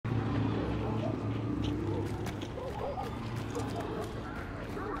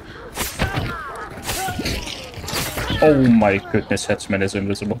Oh my goodness, Headsman is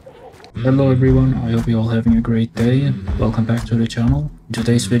invisible. Hello everyone, I hope you're all having a great day. Welcome back to the channel. In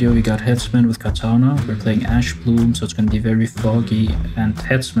today's video we got Headsman with Katana. We're playing Ash Bloom, so it's gonna be very foggy, and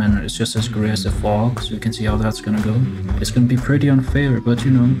Headsman is just as gray as the fog, so you can see how that's gonna go. It's gonna be pretty unfair, but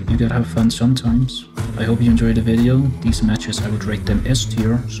you know, you gotta have fun sometimes. I hope you enjoyed the video. These matches I would rate them S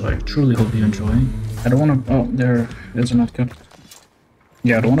tier, so I truly hope you enjoy. I don't wanna... oh, there is not good.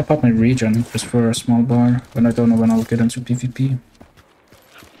 Yeah, I don't wanna pop my regen just for a small bar, when I don't know when I'll get into PvP.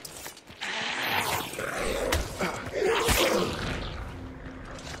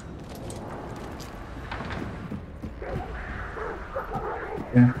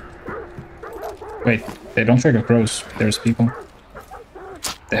 Yeah. Wait, they don't trigger crows. There's people.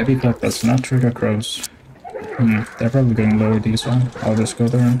 The heavy block does not trigger crows. They're probably going lower these one. I'll just go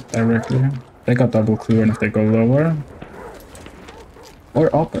there directly. They got double clear, and if they go lower or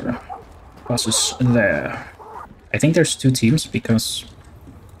upper, boss is there. I think there's two teams because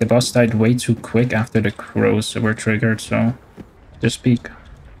the boss died way too quick after the crows were triggered, so just peek.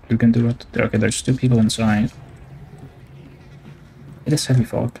 You can do it. Okay, there's two people inside. It is heavy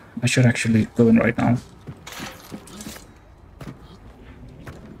fog. I should actually go in right now.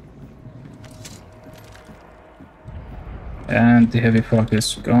 And the heavy fog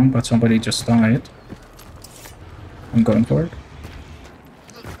is gone, but somebody just died. I'm going for it.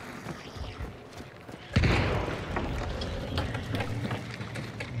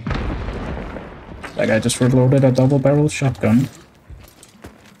 That guy just reloaded a double-barrel shotgun.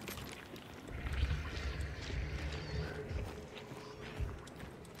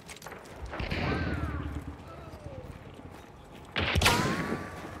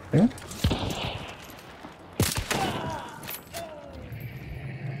 Yeah.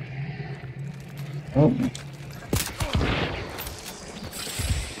 Oh.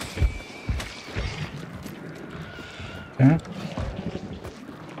 Okay.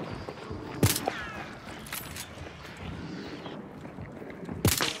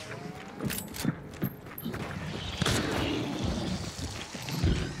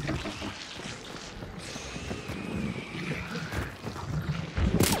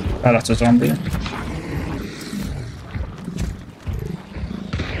 Oh, that's a zombie.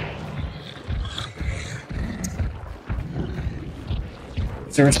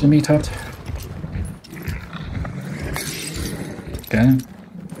 Seriously, meat hut. Okay.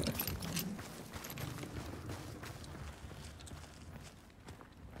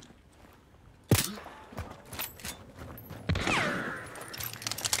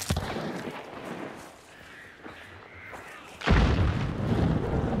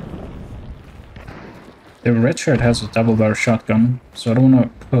 The red shirt has a double-barrel shotgun, so I don't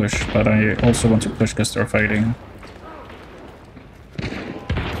want to push, but I also want to push because they're fighting.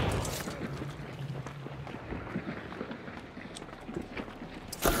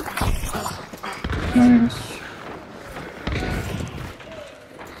 Nice.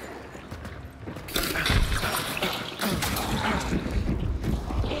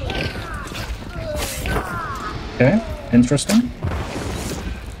 Okay, interesting.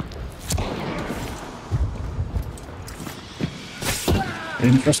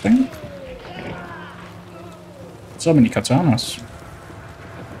 Interesting. So many katanas.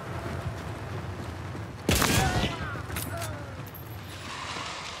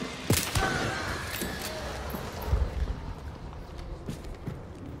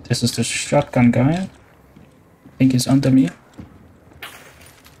 This is the shotgun guy. I think he's under me.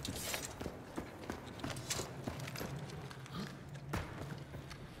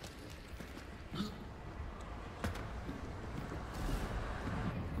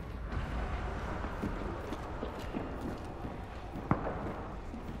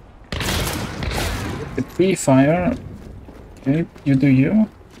 The pre-fire. Okay, you do you.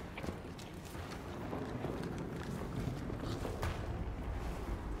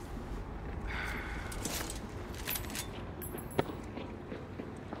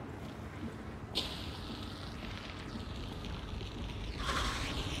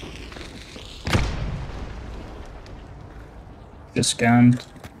 Just scanned.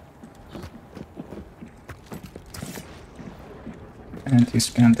 And he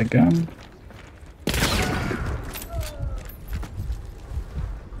scanned the gun.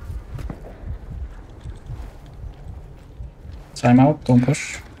 Time out, don't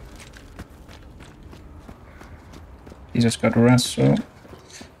push. He just got rest, so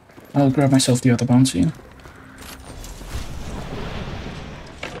I'll grab myself the other bouncy.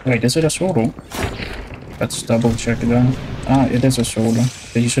 Wait, is it a solo? Let's double check that. Ah, it is a solo.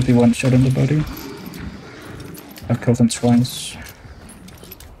 He should be one shot in the body. I've killed him twice.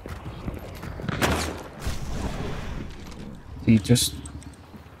 He just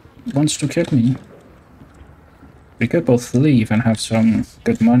wants to kill me. We could both leave and have some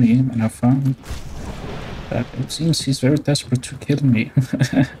good money and have fun. But it seems he's very desperate to kill me.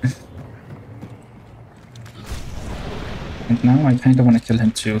 And now I kinda wanna kill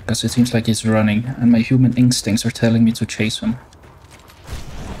him too, because it seems like he's running, and my human instincts are telling me to chase him.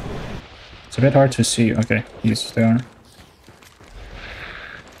 It's a bit hard to see. Okay, he's there.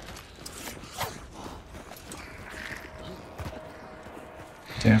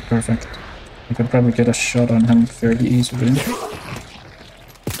 Yeah, perfect. I could probably get a shot on him fairly easily.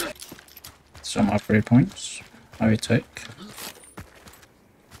 Some upgrade points I take.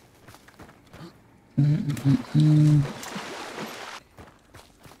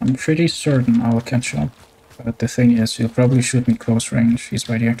 I'm pretty certain I'll catch up, but the thing is, he'll probably shoot me close range. He's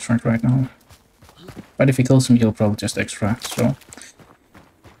by the extract right now. But if he kills him, he'll probably just extract, so...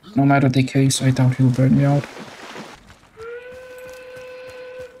 No matter the case, I doubt he'll burn me out.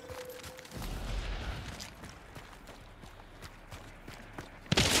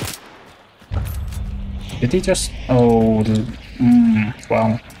 Did he just... Oh...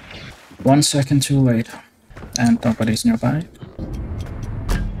 wow. 1 second too late. And nobody's nearby.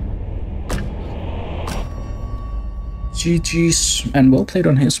 GG's. And well played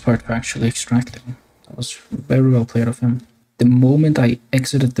on his part for actually extracting. That was very well played of him. The moment I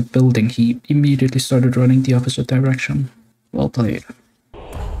exited the building, he immediately started running the opposite direction. Well played.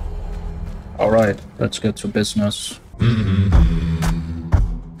 Alright, let's get to business.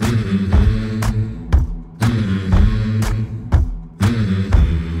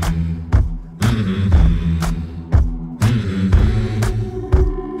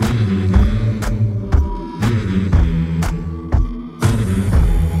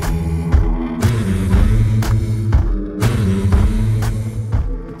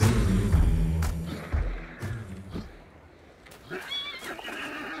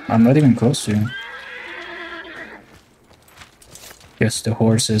 I'm not even close to you. Guess the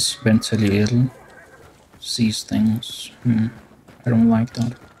horse is mentally ill. Sees things. I don't like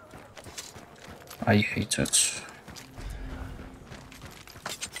that. I hate it.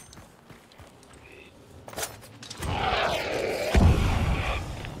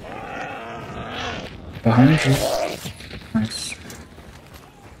 Behind you. Nice.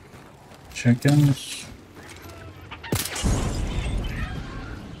 Chickens.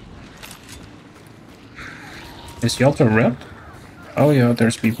 Is the altar red? Oh yeah,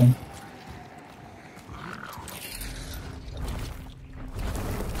 there's people.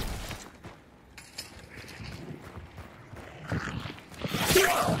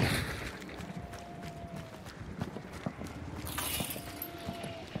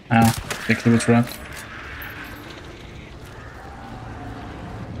 Ah, the clue is red.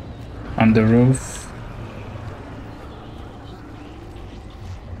 On the roof.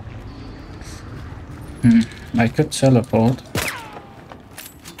 I could teleport.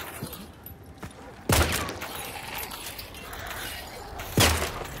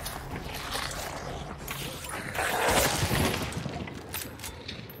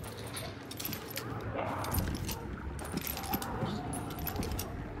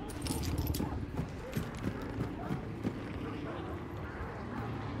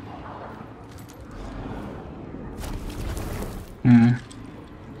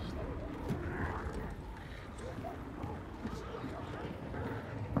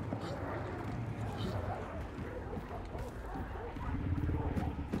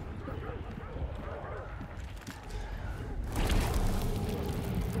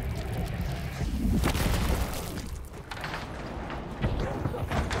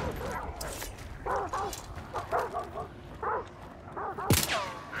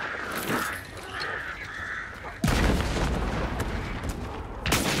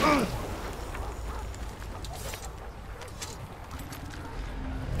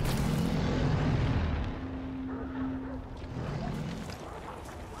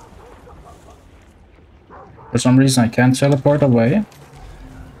 For some reason I can't teleport away.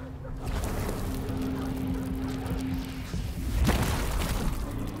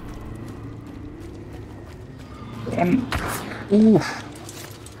 Ooh.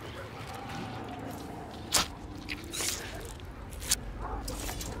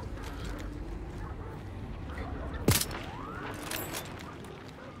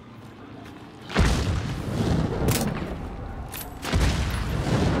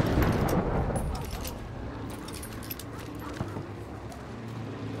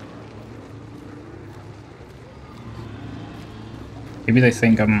 Maybe they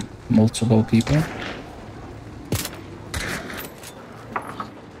think I'm multiple people.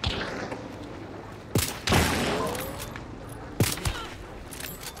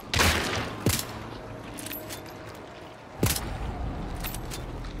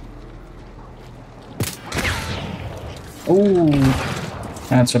 Oh,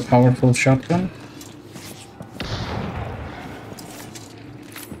 that's a powerful shotgun.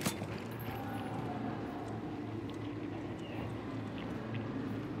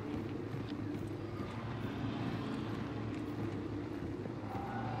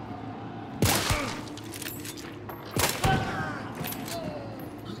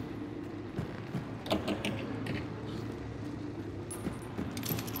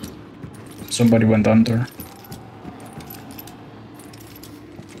 Somebody went under.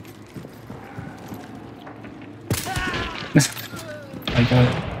 I got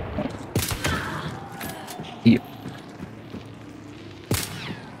it. Here.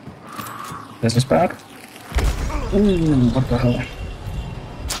 This is bad. Ooh, what the hell?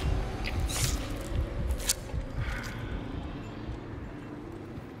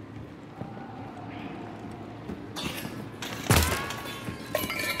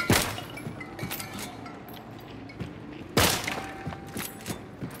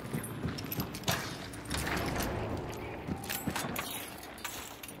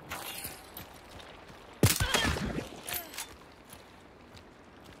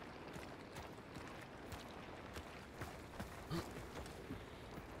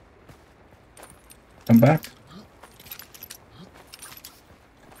 Come back.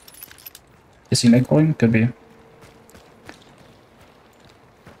 Is he necking? Could be.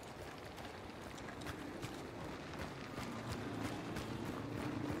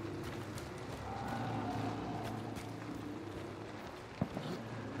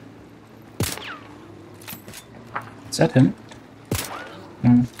 Is that him?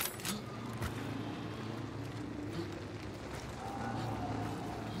 No.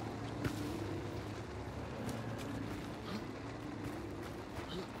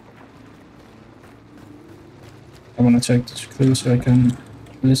 I want to take this clue so I can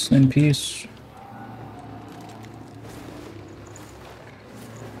listen in peace.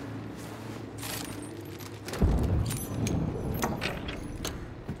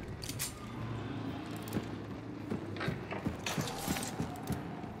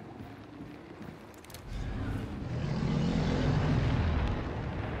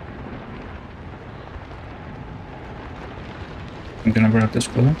 I'm gonna grab this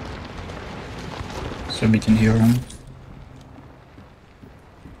clue so we can hear him.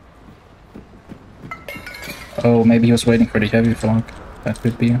 Oh, maybe he was waiting for the heavy fog. That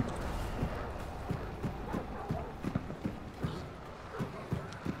could be.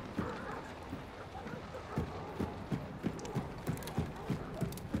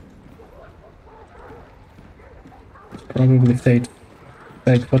 Probably fake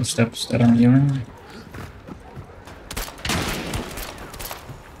footsteps that I'm hearing.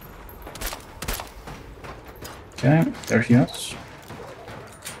 Okay, there he is.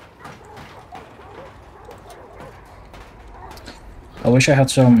 I wish I had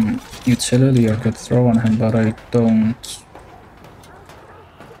some utility I could throw on him, but I don't.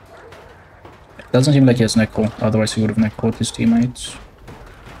 It doesn't seem like he has neckle, otherwise he would have neckled his teammates.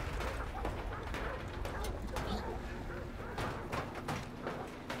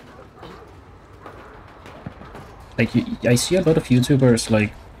 Like, I see a lot of YouTubers,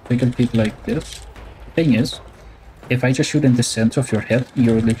 like, trigger people like this. The thing is, if I just shoot in the center of your head,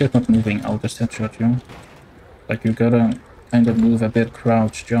 you're literally not moving out of headshot, you know? Like, you gotta kind of move a bit,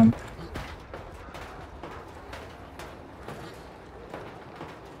 crouch, jump.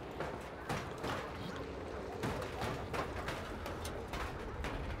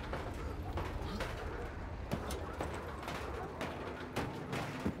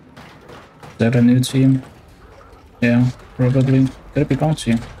 Is that a new team? Yeah, probably. Could it be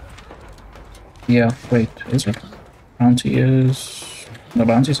bounty? Yeah, wait, is it? Bounty is... No,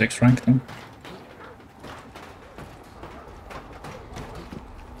 bounty is extracting.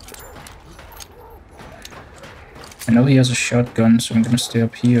 I know he has a shotgun, so I'm gonna stay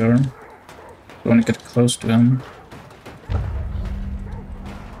up here. I wanna get close to him.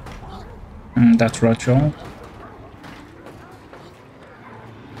 That's Roger.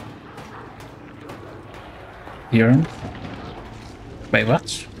 Here. Wait,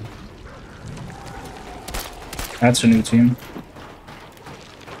 what? That's a new team.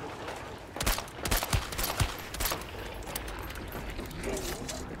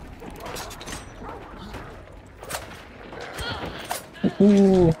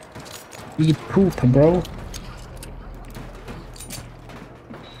 Ooh, eat poop, bro.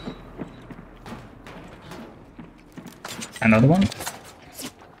 Another one?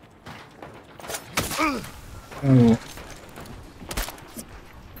 Oh.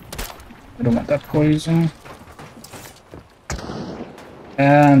 I don't want that poison.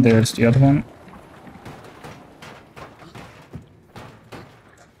 And there's the other one.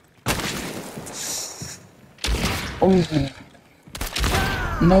 Oh!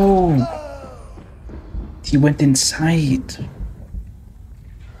 No! He went inside.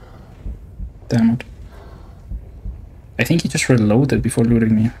 Damn it. I think he just reloaded before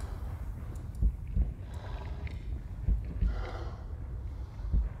looting me.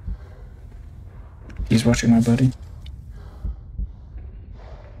 He's watching my buddy.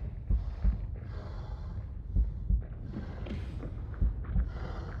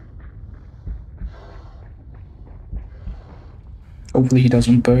 Hopefully he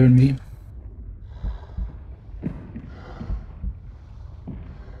doesn't burn me.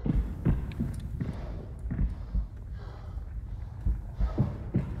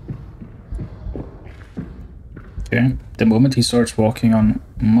 Okay, the moment he starts walking on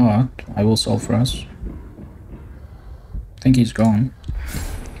mud, I will solve for us. I think he's gone.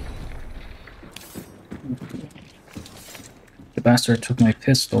 The bastard took my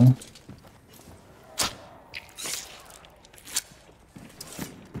pistol.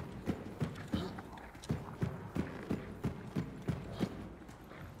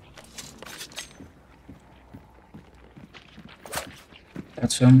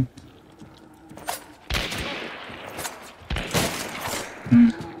 That's him.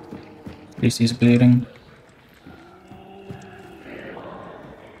 At least he's bleeding.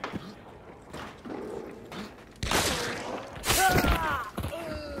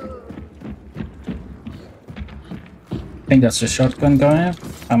 I think that's the shotgun guy.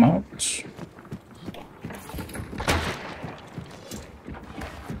 I'm out.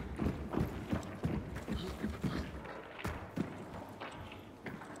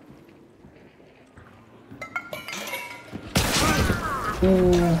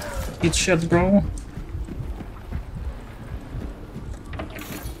 Ooh, it's shot, bro.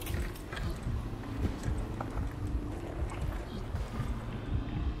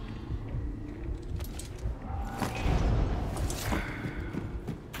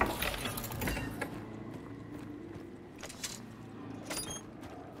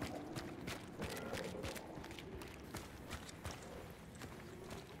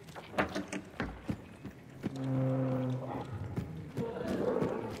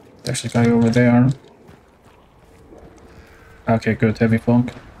 There's a guy over there. Okay, good, heavy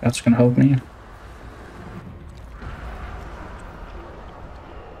fog. That's gonna help me.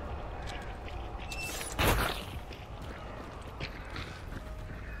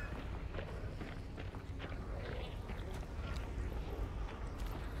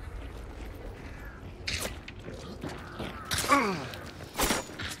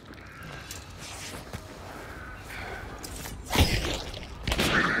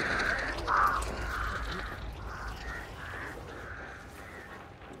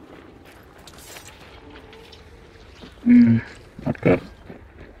 Not good.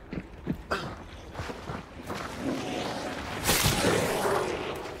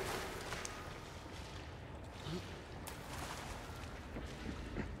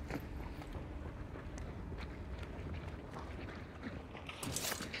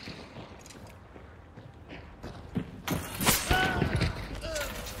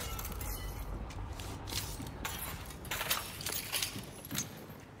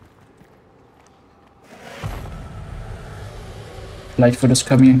 Lightfoot is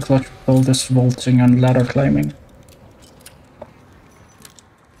coming in clutch with all this vaulting and ladder climbing.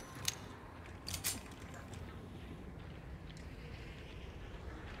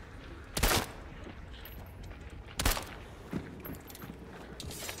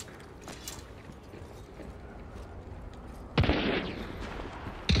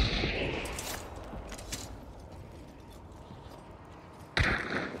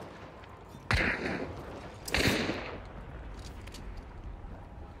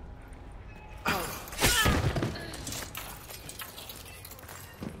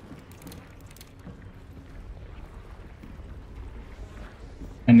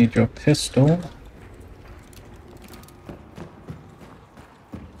 I need your pistol.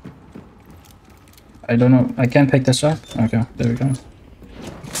 I don't know. I can't pick this up. Okay, there we go.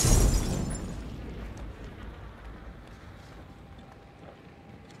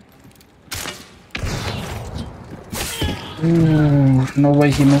 Ooh, no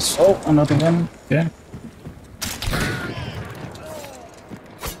way he missed. Oh, another one. Yeah.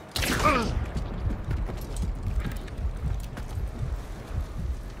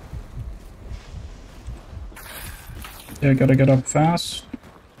 Yeah, gotta get up fast.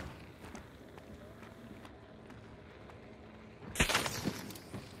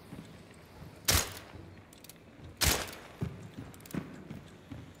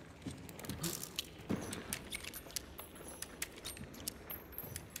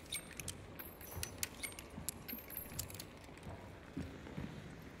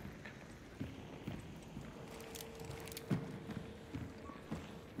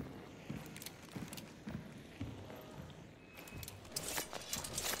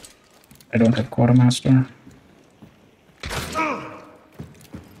 I don't have Quartermaster.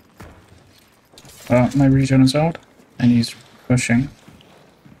 My regen is out, and he's pushing.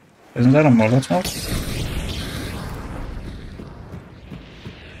 Isn't that a Molotov?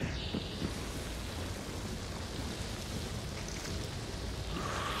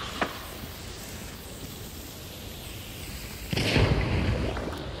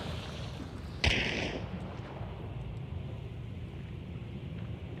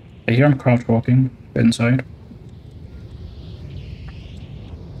 I hear him crouch walking inside.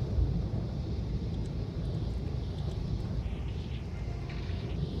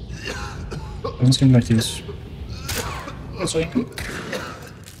 Doesn't seem like he's...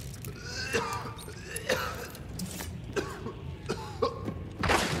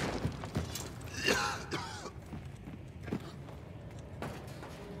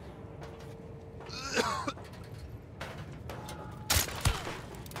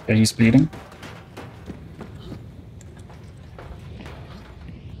 Okay, he's bleeding.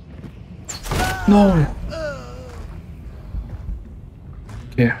 No!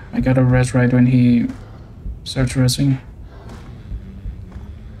 Okay, I gotta res right when he starts resing.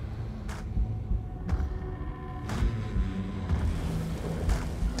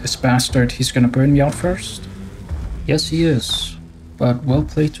 This bastard, he's gonna burn me out first? Yes, he is. But well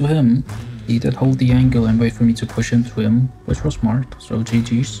played to him. He did hold the angle and wait for me to push into him, which was smart, so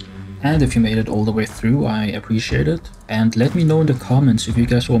GG's. And if you made it all the way through, I appreciate it. And let me know in the comments if you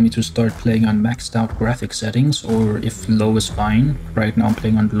guys want me to start playing on maxed out graphic settings or if low is fine. Right now I'm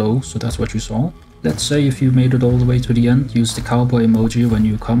playing on low, so that's what you saw. Let's say if you made it all the way to the end, use the cowboy emoji when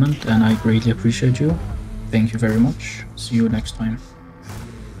you comment, and I greatly appreciate you. Thank you very much. See you next time.